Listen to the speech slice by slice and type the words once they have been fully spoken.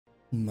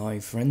My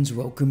friends,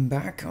 welcome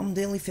back. I'm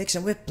Dailyfix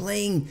and we're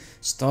playing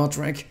Star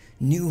Trek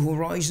New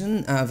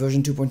Horizon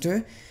version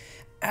 2.2.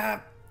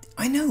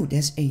 I know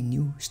there's a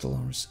new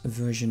Stellaris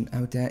version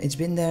out there. It's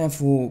been there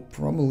for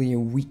probably a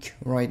week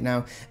right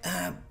now.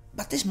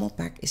 But this mod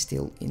pack is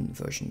still in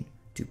version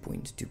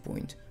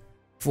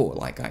 2.2.4,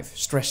 like I've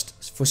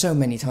stressed for so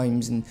many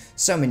times in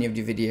so many of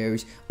the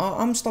videos.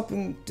 I'm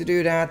stopping to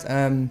do that.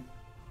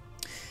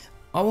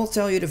 I will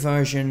tell you the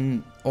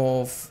version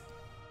of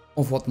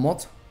what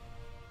mod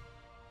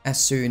as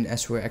soon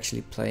as we're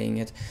actually playing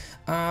it.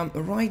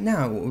 Right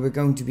now we're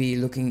going to be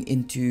looking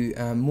into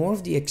more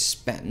of the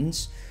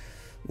expense,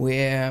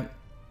 where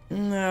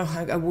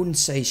I wouldn't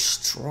say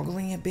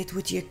struggling a bit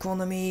with the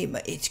economy,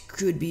 but it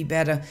could be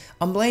better.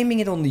 I'm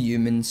blaming it on the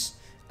humans.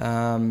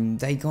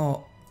 They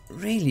got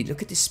really,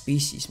 look at this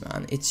species,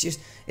 man. It's just,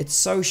 it's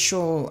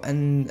social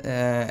and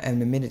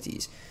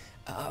amenities.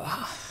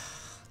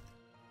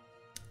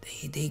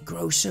 They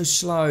grow so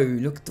slow.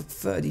 Look at the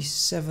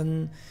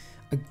 37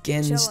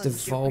 against the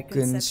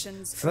Vulcans.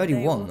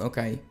 31,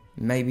 okay.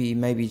 Maybe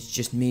it's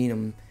just me,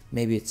 or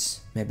maybe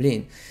it's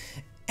Maybelline.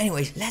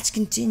 Anyways, let's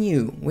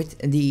continue with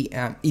the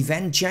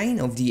event chain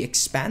of the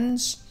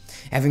Expanse.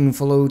 Having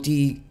followed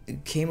the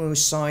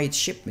chemoside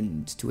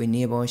shipment to a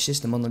nearby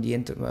system under the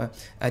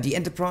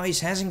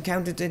Enterprise has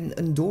encountered an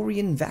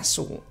Andorian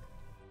vessel.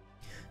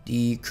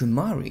 The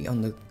Kumari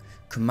under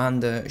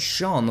Commander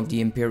Sean of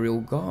the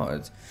Imperial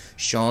Guard.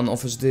 Sean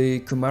offers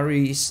the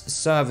Kumari's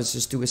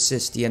services to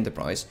assist the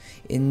Enterprise,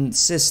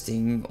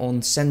 insisting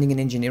on sending an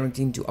engineering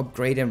team to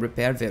upgrade and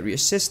repair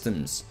various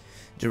systems,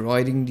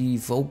 deriding the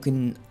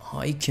Vulcan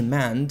High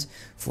Command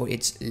for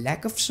its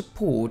lack of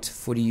support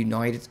for the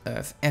United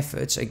Earth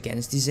efforts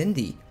against the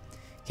Xindi.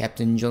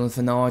 Captain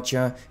Jonathan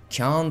Archer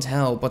can't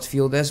help but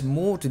feel there's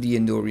more to the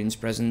Andorians'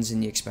 presence in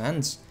the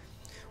Expanse.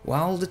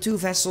 While the two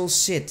vessels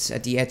sit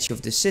at the edge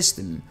of the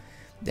system,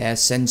 their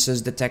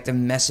sensors detect a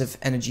massive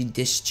energy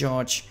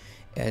discharge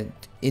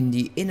in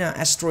the inner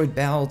asteroid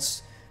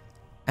belt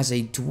as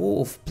a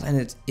dwarf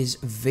planet is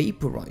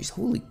vaporized.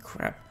 Holy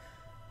crap.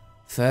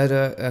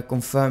 Further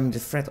confirming the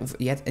threat of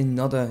yet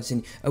another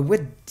sin.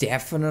 We're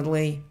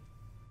definitely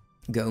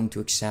going to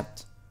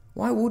accept.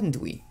 Why wouldn't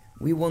we?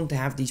 We want to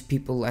have these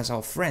people as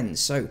our friends.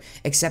 So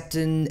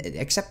accepting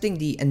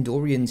the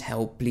Andorians'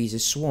 help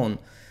pleases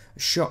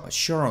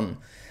Sharon.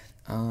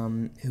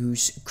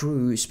 Whose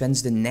crew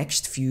spends the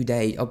next few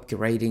days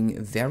upgrading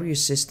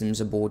various systems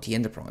aboard the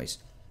Enterprise.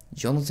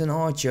 Jonathan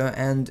Archer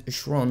and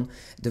Shron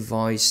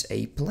devise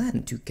a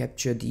plan to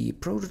capture the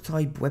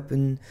prototype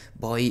weapon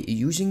by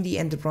using the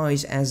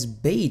Enterprise as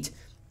bait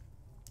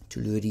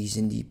to lure these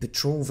Xindi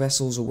patrol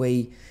vessels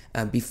away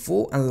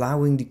before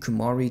allowing the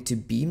Kumari to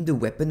beam the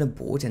weapon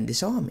aboard and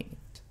disarming it.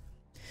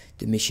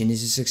 The mission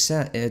is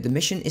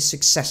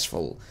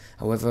successful.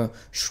 However,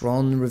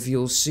 Shron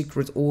reveals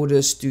secret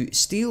orders to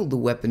steal the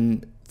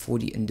weapon for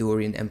the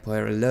Andorian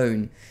Empire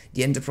alone.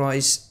 The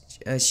Enterprise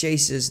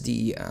chases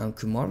the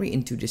Kumari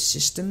into the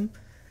system.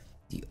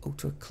 The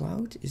Outer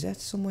Cloud, is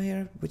that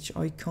somewhere which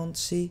I can't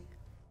see?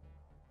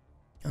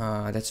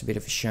 That's a bit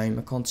of a shame,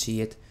 I can't see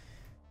it.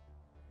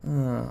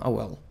 Oh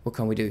well, what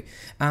can we do?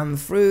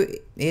 Through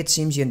it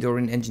seems the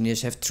Andorian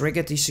engineers have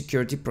triggered the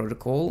security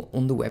protocol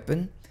on the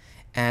weapon,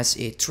 as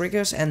it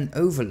triggers an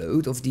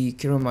overload of the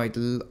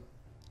Keramite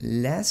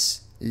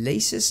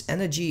laces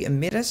energy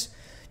emitters.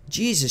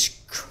 Jesus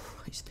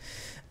Christ.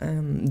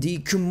 The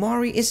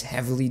Kumari is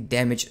heavily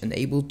damaged,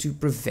 unable to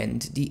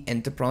prevent the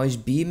Enterprise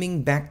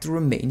beaming back the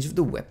remains of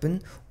the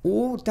weapon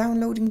or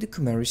downloading the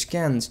Kumari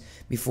scans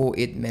before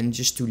it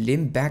manages to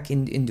limp back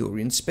in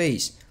Andorian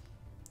space.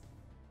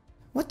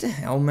 What the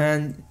hell,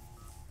 man?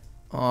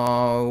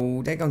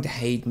 Oh, they're going to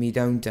hate me,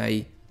 don't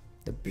they?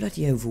 They're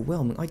bloody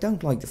overwhelming. I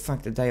don't like the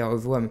fact that they are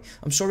overwhelming.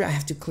 I'm sorry, I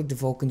have to click the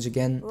Vulcans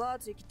again.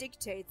 Logic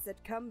dictates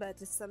that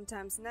combat is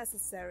sometimes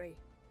necessary.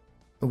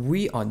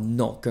 We are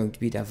not going to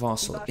be their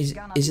vassal. Is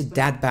it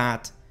that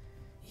bad?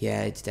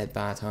 Yeah, it's that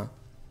bad, huh?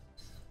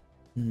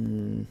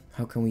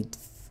 How can we...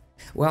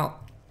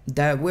 Well,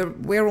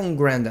 we're on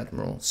Grand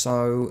Admiral,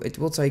 so it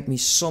will take me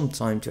some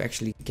time to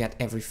actually get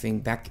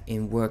everything back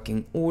in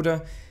working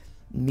order.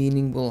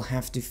 Meaning we'll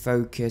have to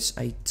focus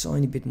a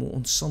tiny bit more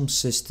on some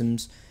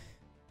systems.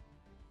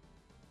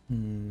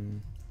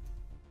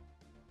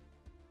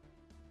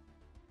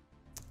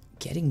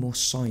 Getting more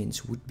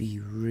science would be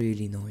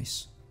really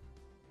nice.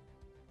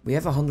 We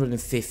have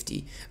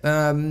 150.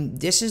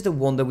 This is the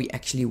one that we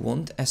actually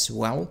want as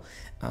well.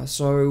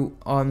 So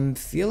I'm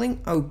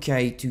feeling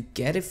okay to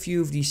get a few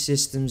of these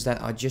systems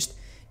that are just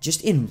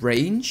in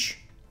range.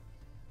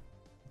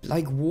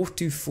 Like War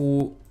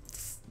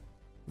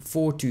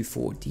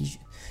 424.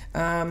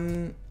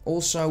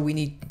 Also, we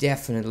need the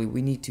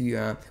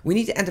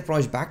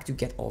Enterprise back to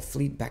get our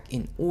fleet back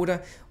in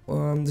order.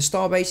 The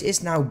starbase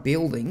is now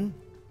building,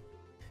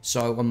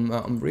 so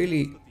I'm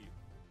really.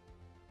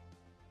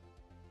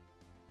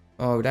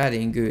 Oh, that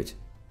ain't good.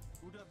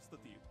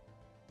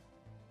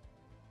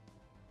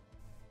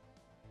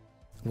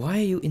 Why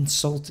are you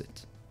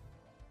insulted?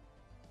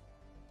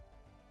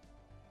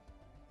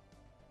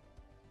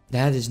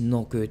 That is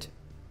not good.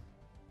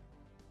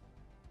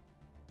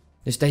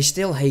 They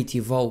still hate the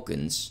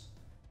Vulcans.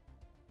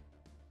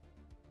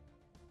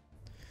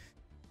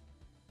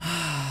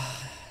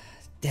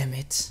 Damn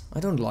it. I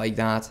don't like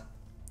that.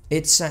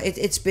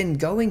 It's been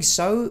going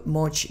so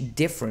much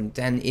different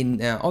than in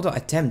other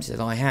attempts that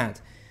I had.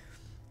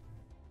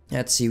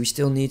 Let's see, we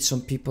still need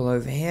some people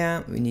over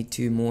here. We need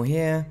 2 more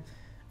here.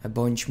 A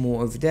bunch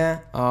more over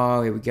there.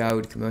 Oh, here we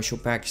go. The commercial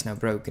pack is now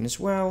broken as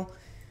well.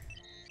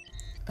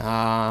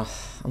 I'm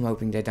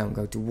hoping they don't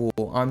go to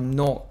war. I'm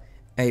not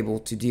able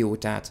to deal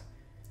with that.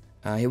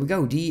 Here we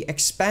go. The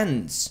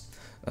Expanse.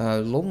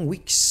 Long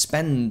weeks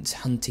spent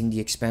hunting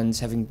the Expanse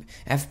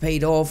have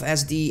paid off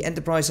as the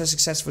Enterprise has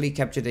successfully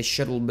captured a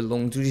shuttle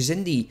belonging to the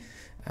Xindi,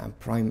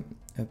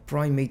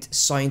 primate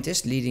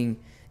scientist leading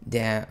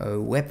their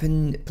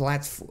weapon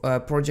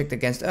project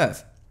against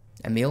Earth,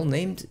 a male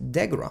named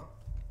Degra.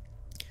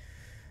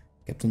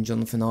 Captain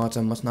Jonathan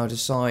Arter must now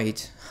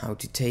decide how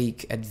to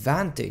take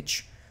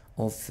advantage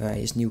of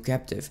his new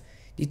captive.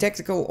 The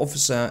tactical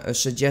officer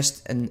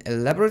suggests an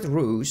elaborate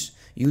ruse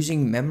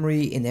using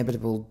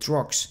memory-inhabitable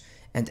drugs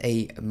and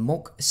a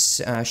mock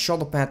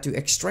shuttle pad to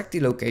extract the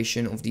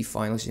location of the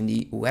finals in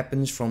the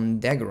weapons from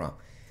Degra.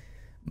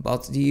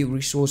 But the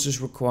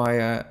resources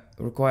required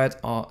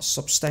are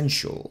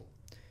substantial.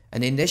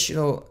 An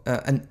initial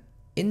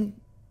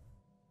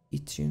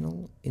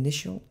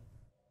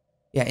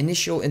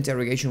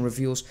interrogation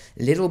reveals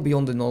little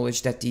beyond the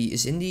knowledge that the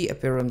Xindi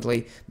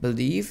apparently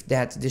believe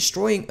that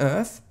destroying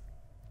Earth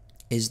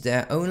is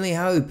their only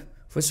hope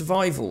for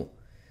survival.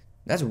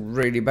 That's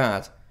really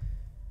bad.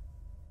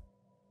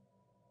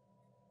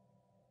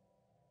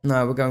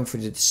 Now we're going for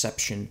the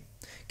deception.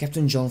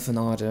 Captain Jonathan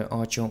Archer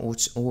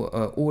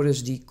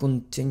orders the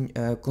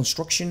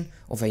construction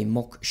of a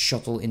mock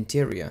shuttle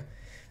interior.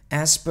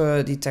 As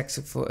per the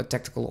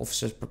tactical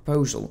officer's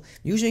proposal,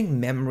 using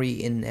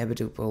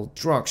memory-inhabitable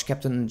drugs,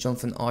 Captain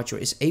Jonathan Archer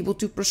is able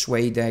to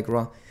persuade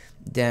Degra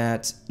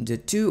that the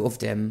 2 of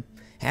them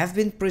have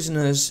been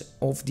prisoners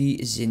of the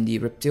Xindi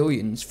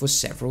reptilians for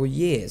several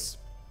years,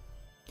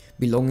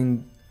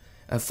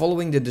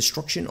 following the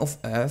destruction of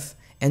Earth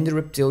and the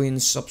reptilian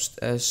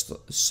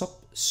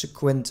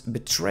subsequent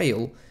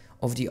betrayal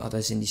of the other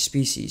Xindi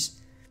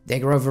species.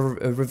 Degra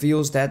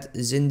reveals that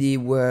Xindi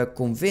were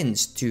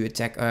convinced to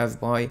attack Earth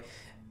by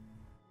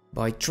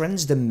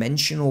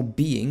trans-dimensional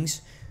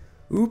beings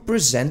who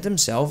present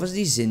themselves as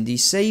the Xindi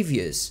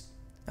saviors.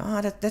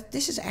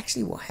 This is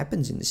actually what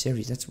happens in the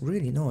series. That's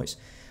really nice.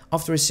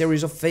 After a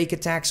series of fake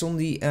attacks on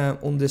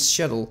the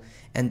shuttle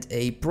and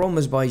a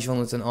promise by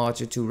Jonathan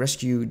Archer to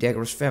rescue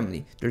Degra's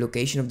family, the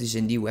location of the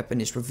Xindi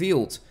weapon is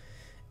revealed.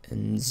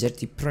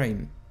 Zerti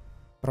Prime.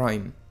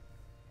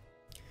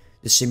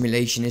 The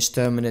simulation is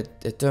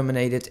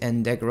terminated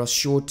and Degra's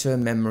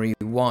short-term memory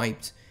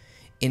wiped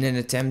in an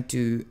attempt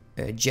to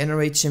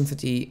generate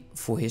sympathy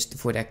for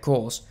their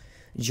cause.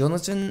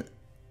 Jonathan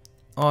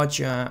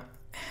Archer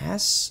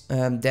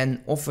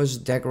then offers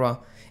Degra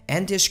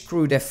and his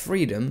crew their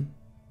freedom.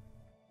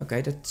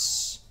 Okay,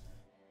 that's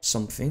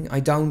something.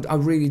 I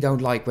really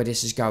don't like where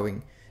this is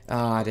going.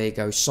 There you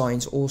go.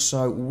 Science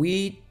also.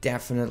 We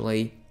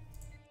definitely...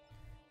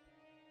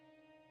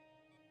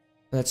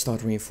 Let's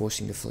start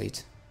reinforcing the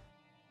fleet.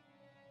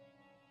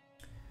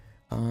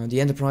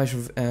 The Enterprise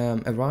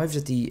arrives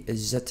at the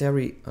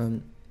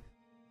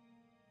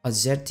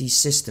Azerti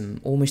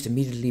system, almost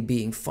immediately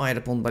being fired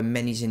upon by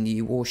many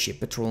Xindi warship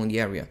patrolling the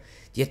area.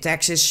 The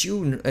attacks is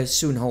soon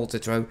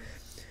halted though,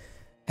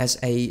 as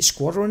a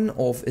squadron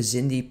of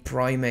Xindi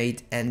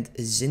primate and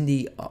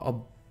Xindi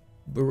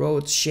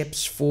borrowed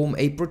ships form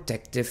a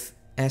protective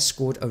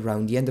escort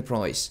around the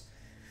Enterprise.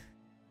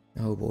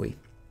 Oh boy.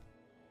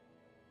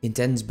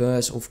 Intense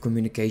bursts of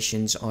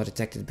communications are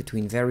detected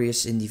between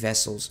various Xindi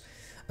vessels,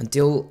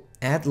 until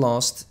at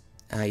last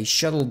a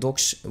shuttle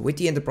docks with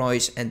the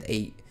Enterprise and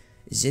a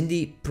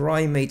Xindi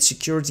primate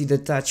security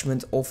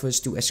detachment offers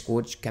to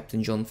escort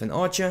Captain Jonathan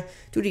Archer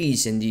to the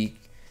Xindi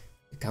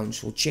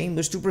Council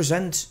chambers to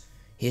present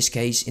his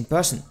case in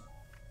person.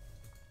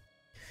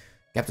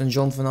 Captain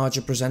Jonathan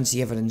Archer presents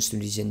the evidence to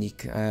the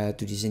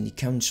Xindi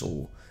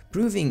Council,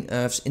 proving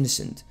Earth's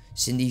innocent.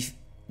 The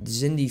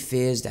Xindi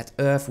fears that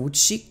Earth would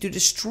seek to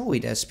destroy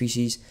their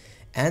species,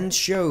 and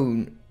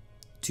shown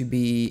to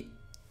be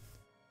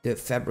the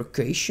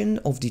fabrication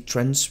of the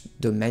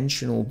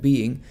trans-dimensional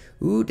being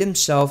who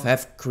themselves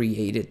have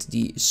created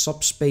the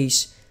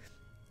subspace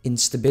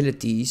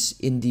instabilities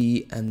in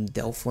the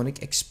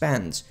Delphonic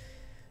Expanse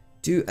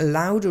to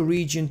allow the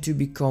region to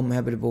become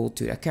habitable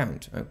to their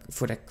kind.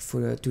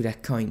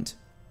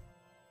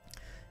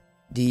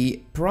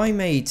 The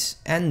primate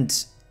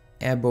and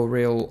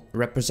arboreal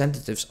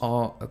representatives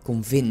are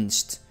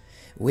convinced,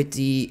 with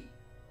the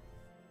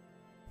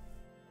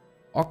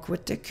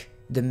aquatic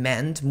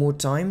demand more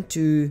time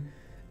to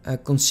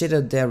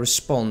consider their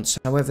response.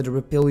 However, the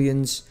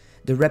reptilians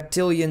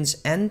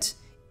and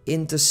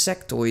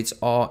intersectoids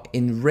are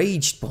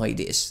enraged by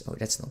this. Oh,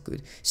 that's not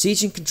good.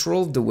 Seizing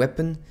control of the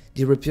weapon,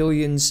 the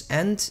reptilians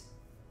and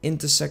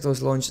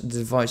intersectoids launch the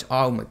device.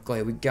 Oh my god,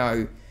 here we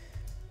go.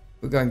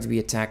 We're going to be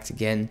attacked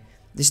again.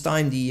 This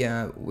time the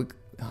oh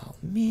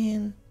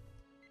man,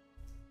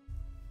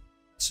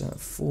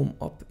 Let's form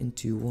up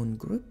into one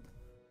group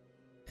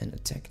and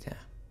attack there.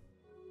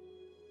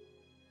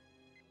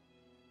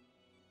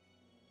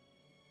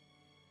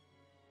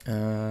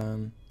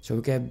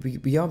 So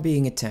we are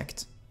being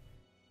attacked.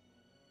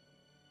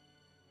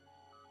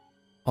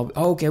 Oh,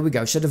 okay, we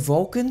go. So the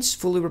Vulcans,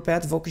 fully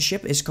repaired Vulcan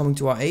ship, is coming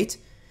to our aid.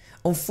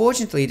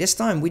 Unfortunately, this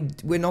time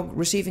we're not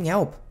receiving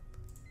help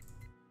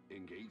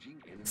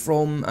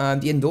from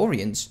the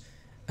Andorians.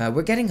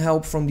 We're getting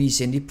help from the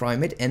Cindy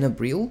Primate and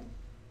Abril.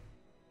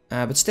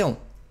 But still,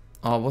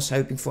 I was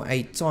hoping for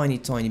a tiny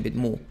bit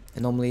more.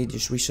 And normally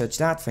just research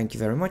that, thank you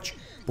very much.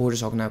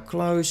 Borders are now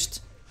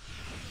closed.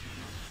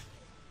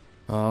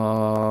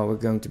 Oh, we're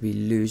going to be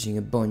losing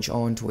a bunch,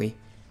 aren't we?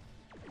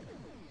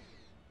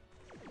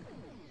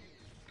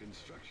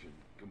 Construction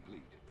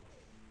complete.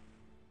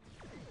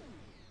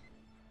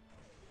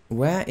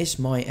 Where is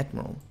my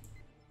admiral?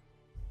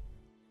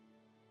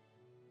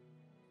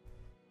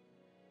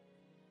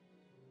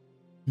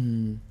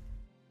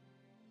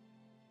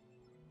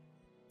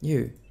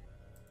 You.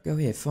 Go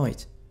here,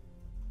 fight.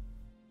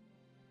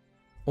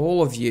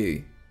 All of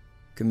you.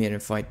 Come here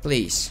and fight,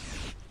 please.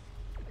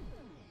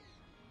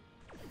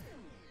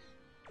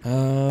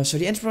 So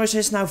the Enterprise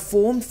is now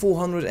formed.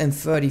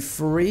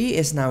 433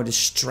 is now the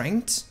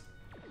strength.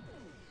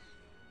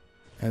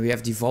 And we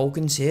have the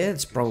Vulcans here.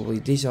 It's probably,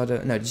 these are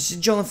the... No, this is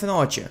Jonathan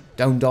Archer.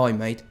 Don't die,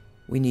 mate.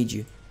 We need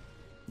you.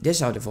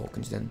 These are the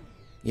Vulcans then.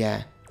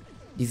 Yeah.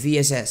 The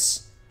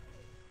VSS.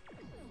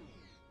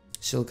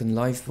 Silicon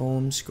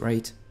lifeforms.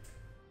 Great.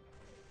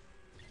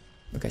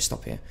 Okay,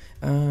 stop here.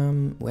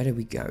 Where do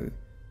we go?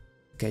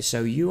 Okay,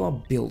 so you are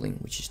building,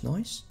 which is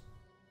nice.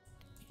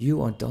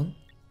 You are done.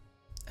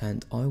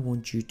 And I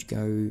want you to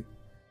go...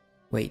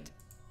 Wait.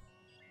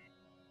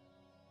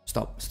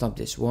 Stop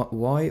this.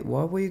 Why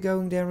were you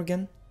going there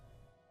again?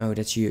 Oh,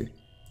 that's you.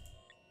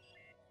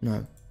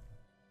 No.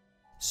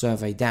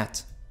 Survey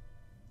that.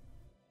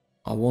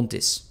 I want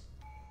this.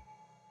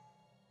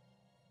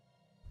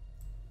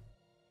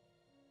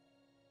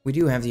 We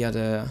do have the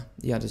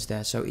others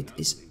there, so it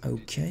is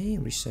okay.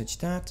 Research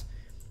that.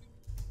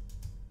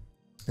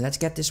 Let's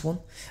get this one.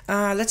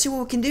 Let's see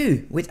what we can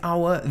do with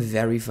our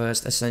very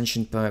first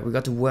Ascension perk. We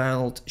got the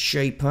World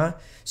Shaper,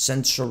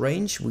 Sensor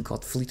Range. We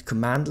got Fleet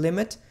Command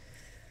Limit.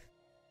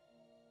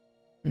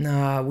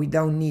 Nah, we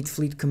don't need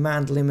Fleet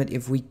Command Limit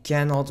if we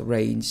cannot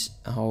raise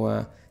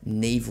our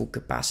naval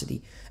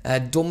capacity.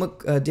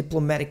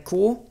 Diplomatic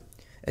Core.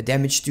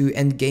 Damage to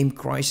Endgame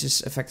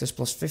Crisis Effectors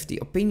plus 50.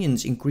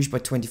 Opinions increased by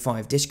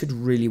 25. This could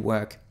really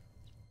work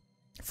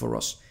for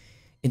us.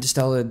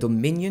 Interstellar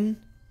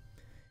Dominion.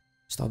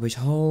 Starbase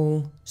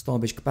Hull,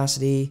 Starbase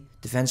Capacity,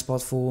 Defense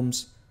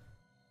Platforms,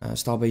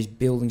 Starbase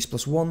Buildings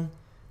plus 1,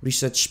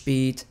 Research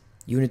Speed,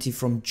 Unity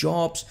from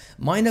Jobs,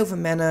 Mind over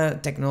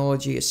Mana,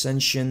 Technology,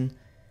 Ascension,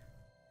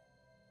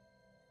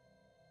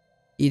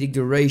 Edict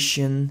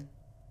Duration.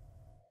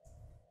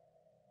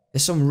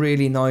 There's some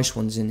really nice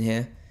ones in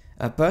here.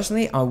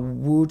 Personally, I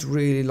would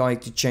really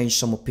like to change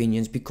some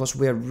opinions because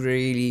we're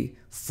really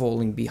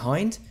falling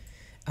behind.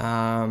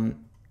 And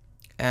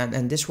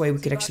this way we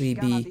could actually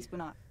be...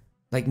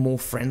 like more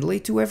friendly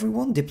to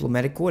everyone.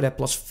 Diplomatic Core, that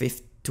plus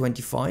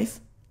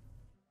 25.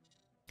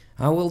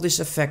 How will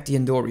this affect the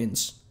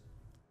Andorians?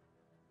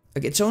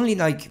 Okay, it's only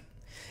like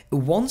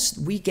once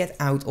we get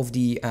out of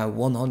the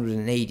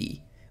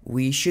 180,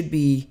 we should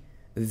be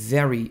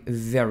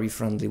very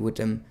friendly with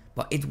them.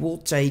 But it will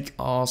take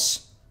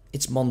us,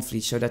 it's monthly,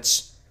 so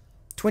that's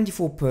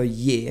 24 per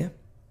year.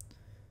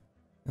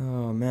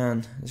 Oh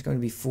man, it's going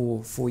to be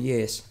four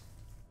years.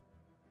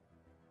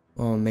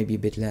 Or maybe a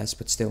bit less,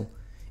 but still.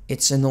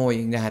 It's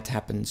annoying that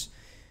happens.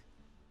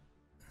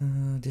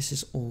 This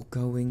is all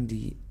going,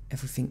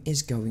 everything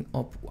is going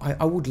up.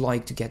 I would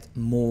like to get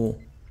more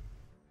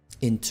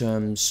in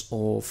terms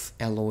of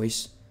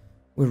alloys.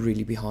 We're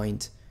really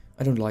behind.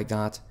 I don't like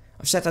that.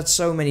 I've said that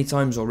so many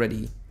times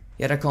already,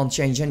 yet I can't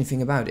change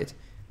anything about it.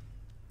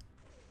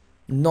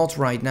 Not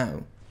right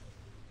now.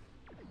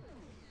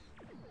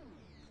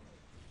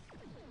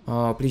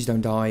 Oh, please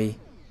don't die.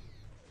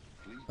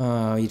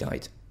 Oh, he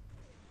died.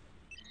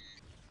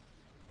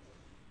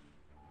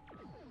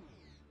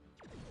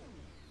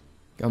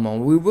 Come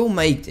on, we will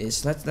make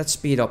this. Let's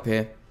speed up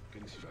here.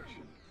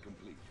 Construction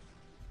complete.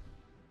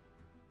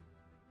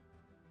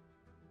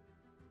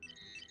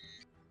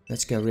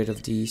 Let's get rid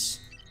of these.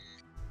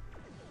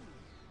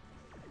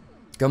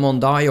 Come on,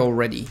 die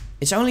already.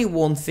 It's only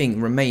one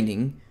thing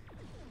remaining.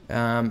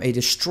 A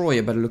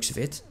destroyer by the looks of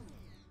it.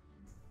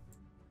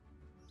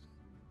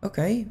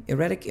 Okay,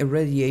 erratic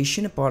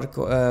irradiation. A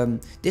particle.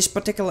 This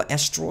particular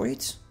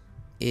asteroid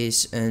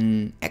is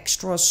an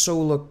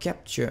extrasolar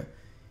capture.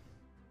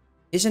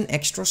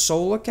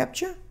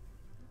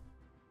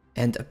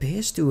 And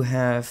appears to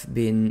have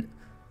been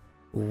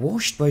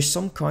washed by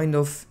some kind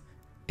of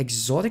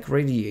exotic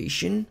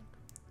radiation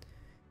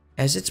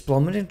as it's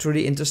plummeting through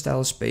the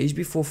interstellar space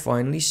before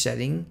finally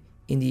setting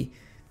in the...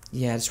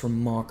 Yeah, it's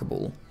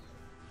remarkable.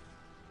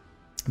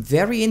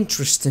 Very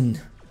interesting.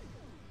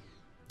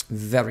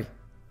 Very.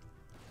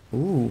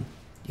 Ooh,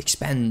 the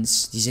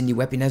expanse. The Zindi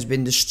weapon has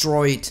been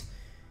destroyed.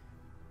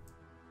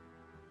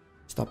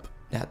 Stop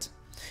that.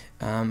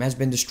 Has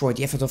been destroyed.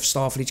 The effort of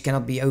Starfleets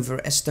cannot be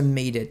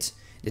overestimated.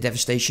 The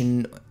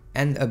devastation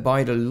and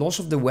by the loss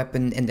of the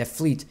weapon and their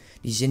fleet,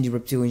 the Xindi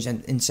reptilians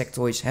and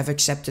insectoids have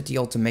accepted the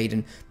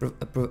ultimatum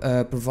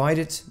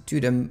provided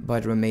to them by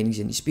the remaining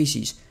Xindi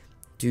species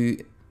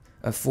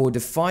for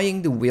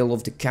defying the will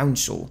of the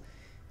Council,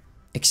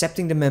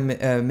 accepting the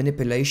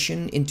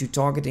manipulation into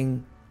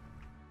targeting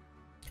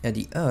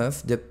the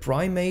Earth. The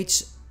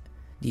primates,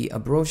 the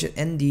abrosive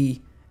and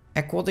the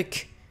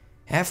aquatic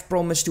have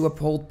promised to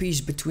uphold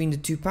peace between the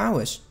two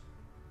powers.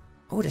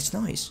 Oh, that's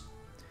nice.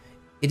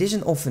 It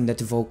isn't often that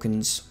the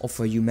Vulcans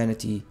offer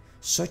humanity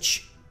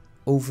such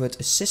overt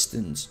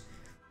assistance.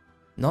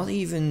 Not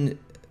even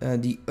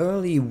the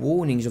early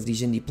warnings of the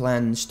Xindi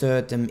plan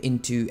stirred them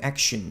into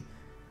action.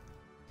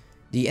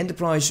 The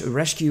Enterprise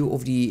rescue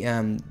of the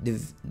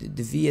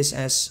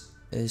VSS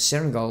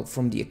Senegal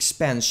from the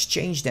Expanse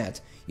changed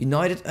that.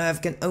 United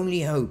Earth can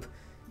only hope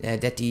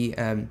that the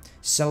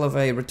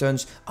Salave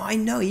returns. Oh, I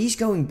know he's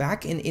going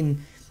back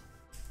and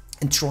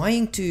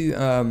trying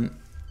to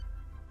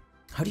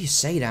how do you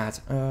say that?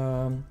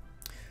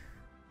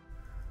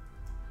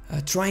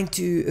 Trying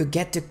to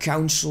get the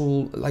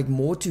Council like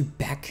more to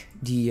back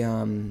the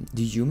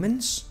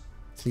humans.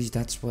 At least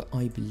that's what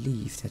I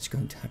believe that's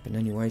going to happen.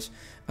 Anyways,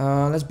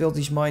 let's build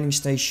this mining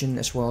station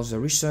as well as the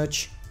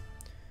research.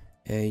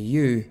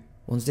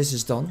 Once this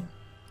is done,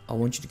 I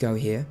want you to go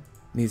here,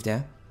 move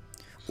there.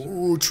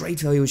 Ooh, trade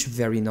value is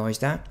very nice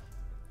there.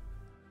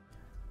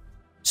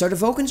 So the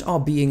Vulcans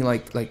are being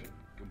like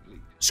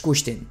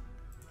squished in.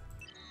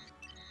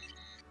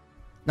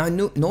 Now,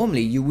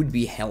 normally you would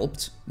be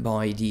helped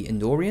by the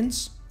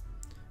Andorians,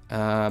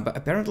 but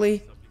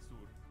apparently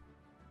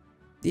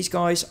these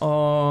guys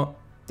are,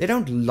 they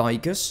don't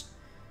like us,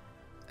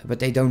 but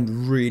they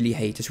don't really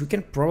hate us. We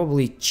can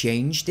probably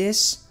change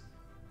this.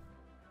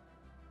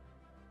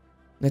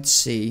 Let's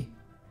see.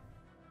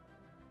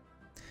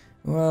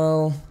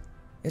 Well,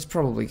 it's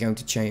probably going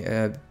to change,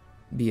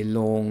 be a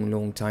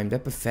long time. They're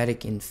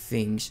pathetic in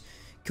things.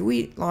 Can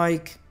we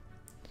like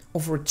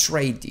offer a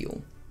trade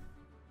deal?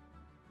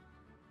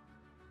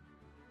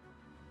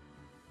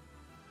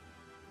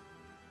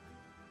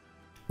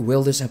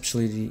 Will this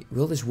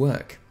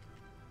work?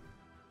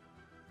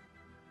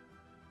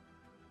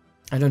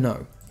 I don't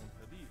know.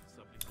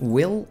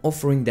 Will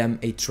offering them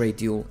a trade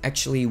deal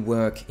actually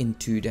work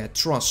into their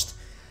trust?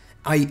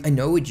 I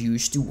know it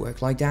used to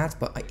work like that,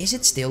 but is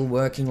it still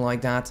working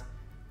like that?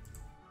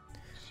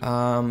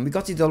 We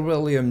got the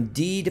Delirium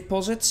D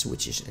deposits,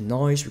 which is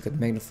nice. We got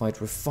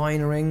magnified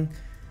refining.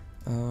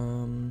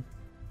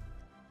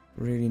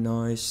 Really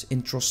nice.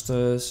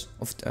 Intrusters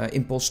of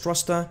impulse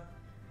thruster.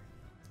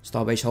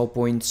 Starbase hull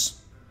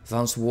points,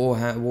 advanced war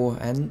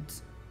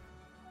hand.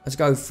 Let's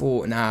go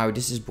for, no,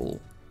 this is bull.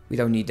 We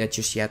don't need that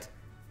just yet.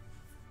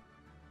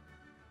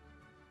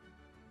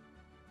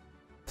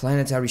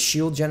 Planetary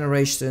shield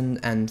generation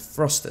and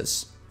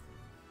thrusters.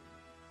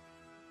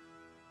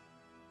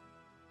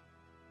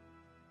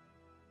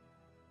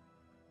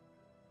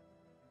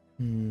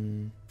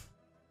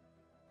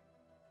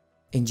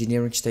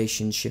 Engineering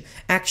station ship.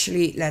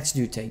 Actually, let's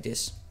take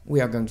this.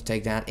 We are going to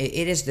take that.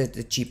 It is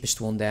the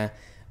cheapest one there.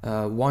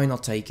 Why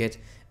not take it?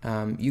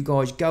 You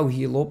guys go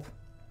heal up.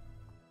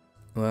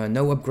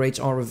 No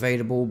upgrades are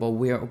available, but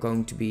we are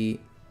going to be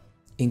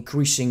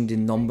increasing the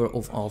number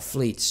of our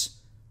fleets.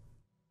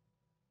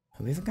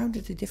 We've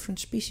encountered a different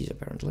species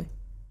apparently.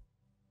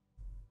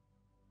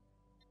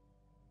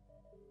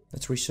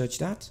 Let's research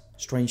that.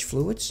 Strange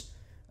fluids.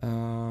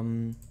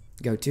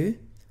 Go to.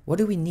 What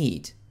do we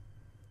need?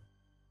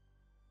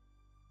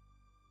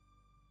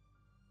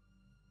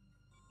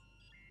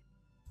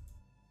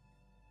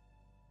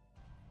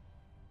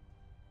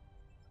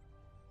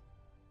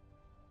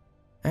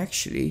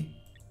 Actually,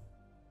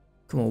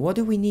 come on, what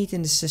do we need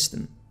in the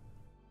system?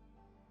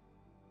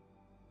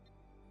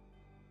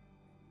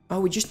 Oh,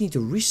 we just need to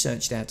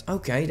research that.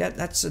 Okay,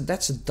 that's a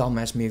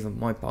dumbass move on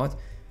my part.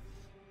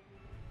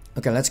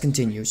 Okay, let's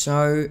continue.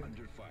 So,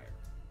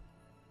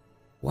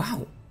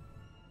 wow,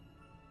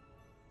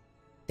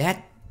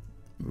 that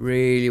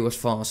really was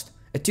fast.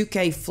 A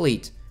 2K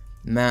fleet,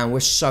 man, we're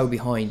so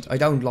behind. I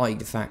don't like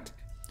the fact.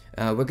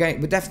 We're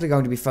definitely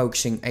going to be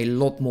focusing a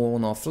lot more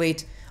on our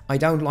fleet. I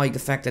don't like the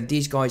fact that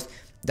these guys,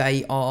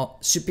 they are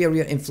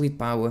superior in fleet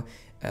power.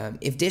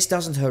 If this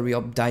doesn't hurry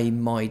up, they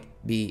might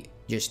be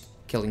just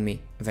killing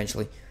me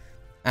eventually.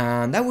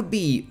 And that would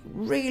be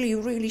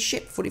really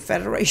shit for the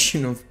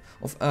Federation of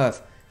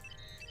Earth.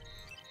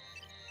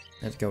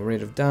 Let's go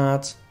rid of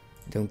that.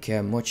 Don't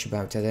care much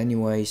about that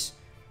anyways.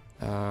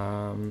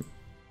 Go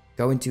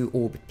into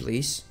orbit,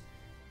 please.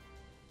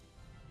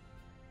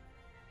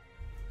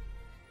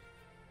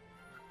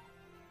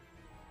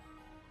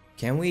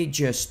 Can we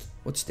just...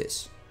 What's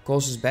this?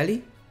 Casus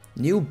Belli?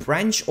 New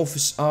branch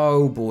office.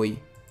 Oh boy.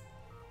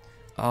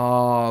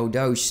 Oh,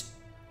 those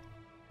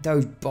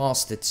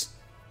bastards.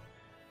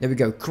 There we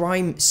go.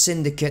 Crime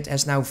syndicate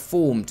has now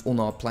formed on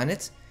our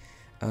planet.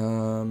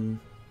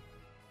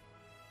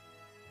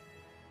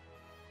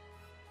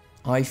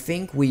 I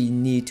think we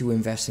need to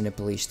invest in a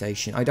police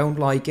station. I don't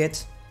like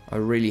it. I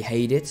really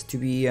hate it, to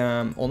be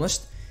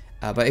honest.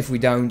 But if we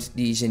don't,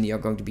 these India are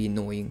going to be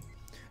annoying.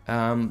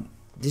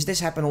 Does this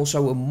happen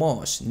also on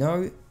Mars?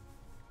 No.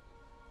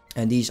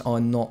 And these are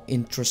not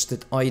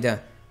interested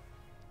either.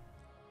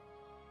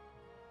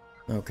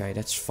 Okay,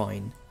 that's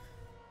fine.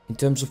 In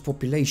terms of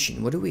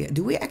population, what do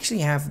we actually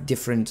have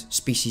different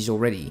species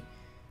already?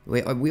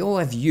 We all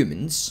have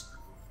humans.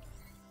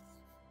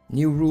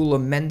 New ruler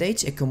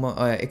mandates,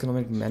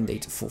 economic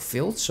mandate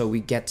fulfilled, so we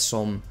get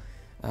some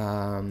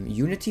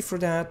unity for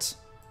that.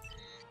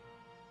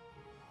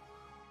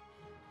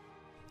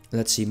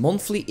 Let's see,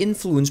 monthly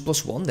influence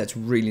 +1, that's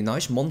really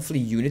nice. Monthly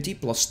unity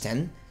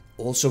 +10,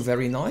 also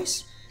very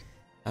nice.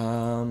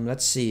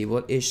 Let's see,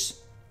 what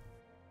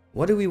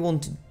do we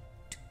want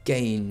to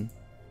gain?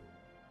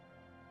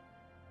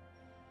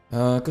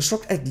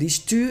 Construct at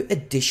least 2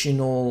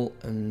 additional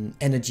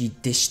energy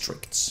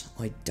districts.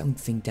 I don't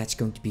think that's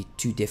going to be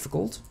too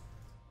difficult.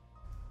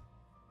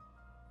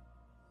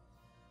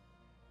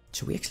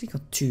 So we actually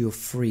got 2 of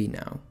 3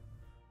 now.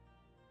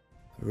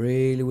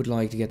 Really would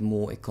like to get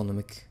more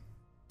economic.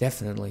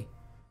 Definitely.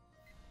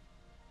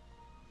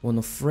 1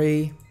 of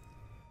 3.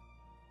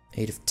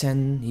 8 of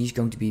 10. He's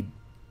going to be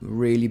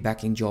really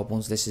backing job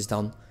once this is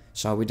done.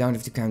 So we don't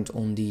have to count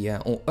on the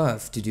on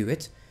Earth to do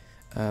it.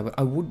 But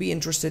I would be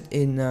interested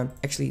in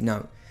actually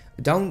no,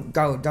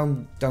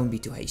 don't be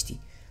too hasty.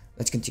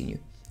 Let's continue.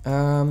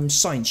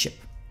 Science ship,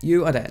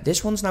 you are there.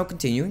 This one's now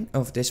continuing.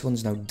 Oh, this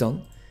one's now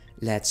done.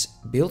 Let's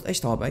build a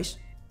starbase.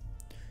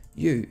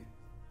 You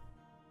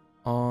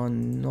are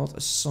not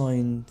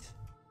assigned.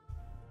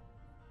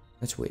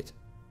 That's weird.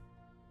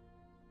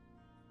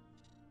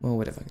 Well,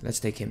 whatever.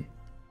 Let's take him.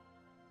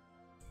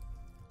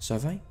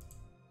 Survey.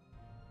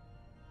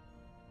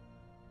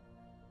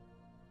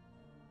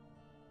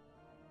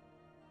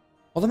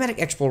 Automatic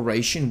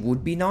exploration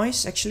would be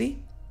nice,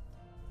 actually.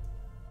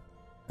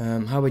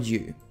 How about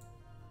you?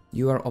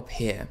 You are up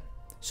here.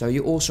 So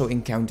you also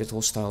encountered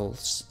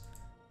hostiles.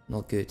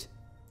 Not good.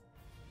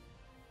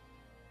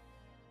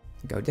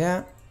 Go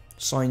there.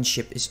 Science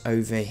ship is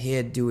over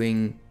here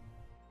doing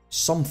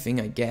something,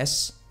 I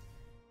guess.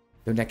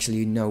 Don't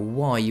actually know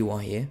why you are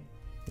here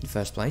in the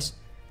first place.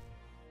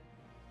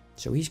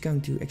 So he's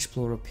going to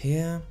explore up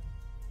here.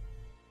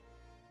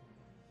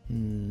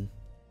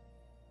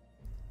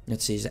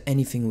 Let's see, is there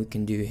anything we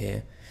can do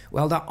here?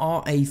 Well, there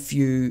are a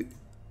few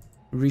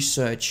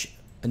research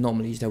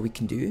anomalies that we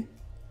can do.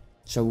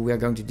 So we are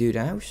going to do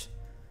those.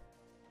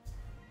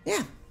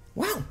 Yeah,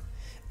 wow.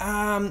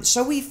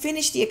 So we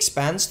finished the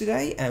Expanse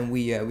today, and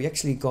we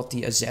actually got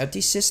the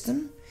Azerty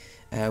system,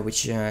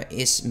 which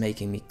is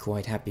making me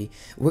quite happy.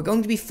 We're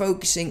going to be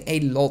focusing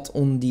a lot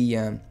on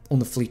the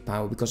fleet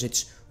power, because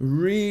it's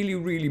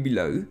really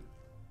below.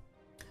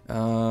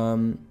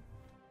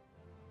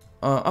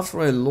 After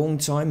a long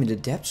time in the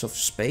depths of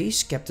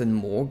space, Captain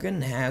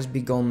Morgan has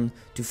begun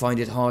to find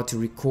it hard to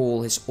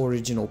recall his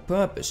original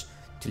purpose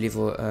to live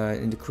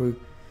in the crew.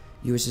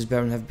 USS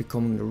Baron have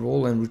become the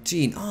role and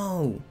routine.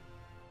 Oh!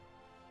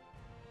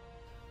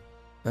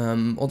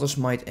 Others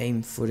might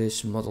aim for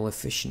this model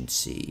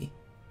efficiency,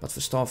 but for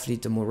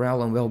Starfleet the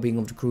morale and well-being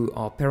of the crew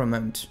are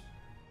paramount.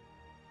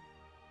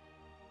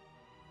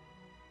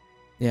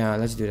 Yeah,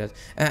 let's do that.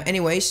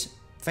 Anyways,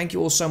 thank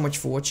you all so much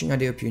for watching. I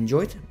do hope you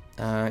enjoyed.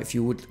 If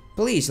you would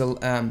please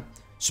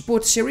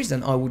support the series,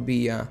 then I would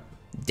be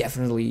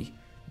definitely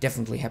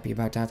happy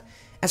about that.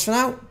 As for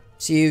now,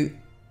 see you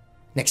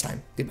next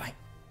time. Goodbye.